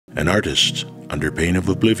An artist, under pain of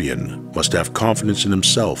oblivion, must have confidence in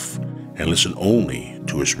himself and listen only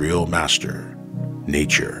to his real master,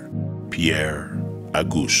 nature. Pierre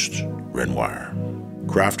Auguste Renoir.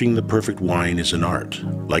 Crafting the perfect wine is an art.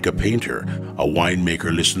 Like a painter, a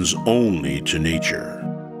winemaker listens only to nature.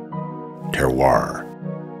 Terroir.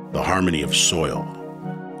 The harmony of soil,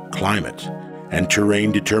 climate, and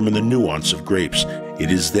terrain determine the nuance of grapes.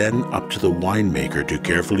 It is then up to the winemaker to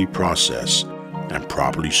carefully process and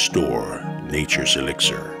properly store nature's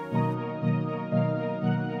elixir.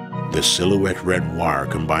 The Silhouette Renoir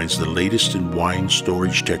combines the latest in wine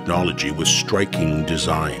storage technology with striking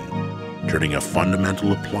design, turning a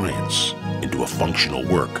fundamental appliance into a functional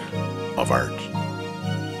work of art.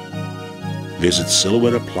 Visit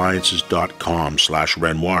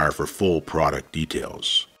silhouetteappliances.com/Renoir for full product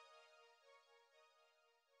details.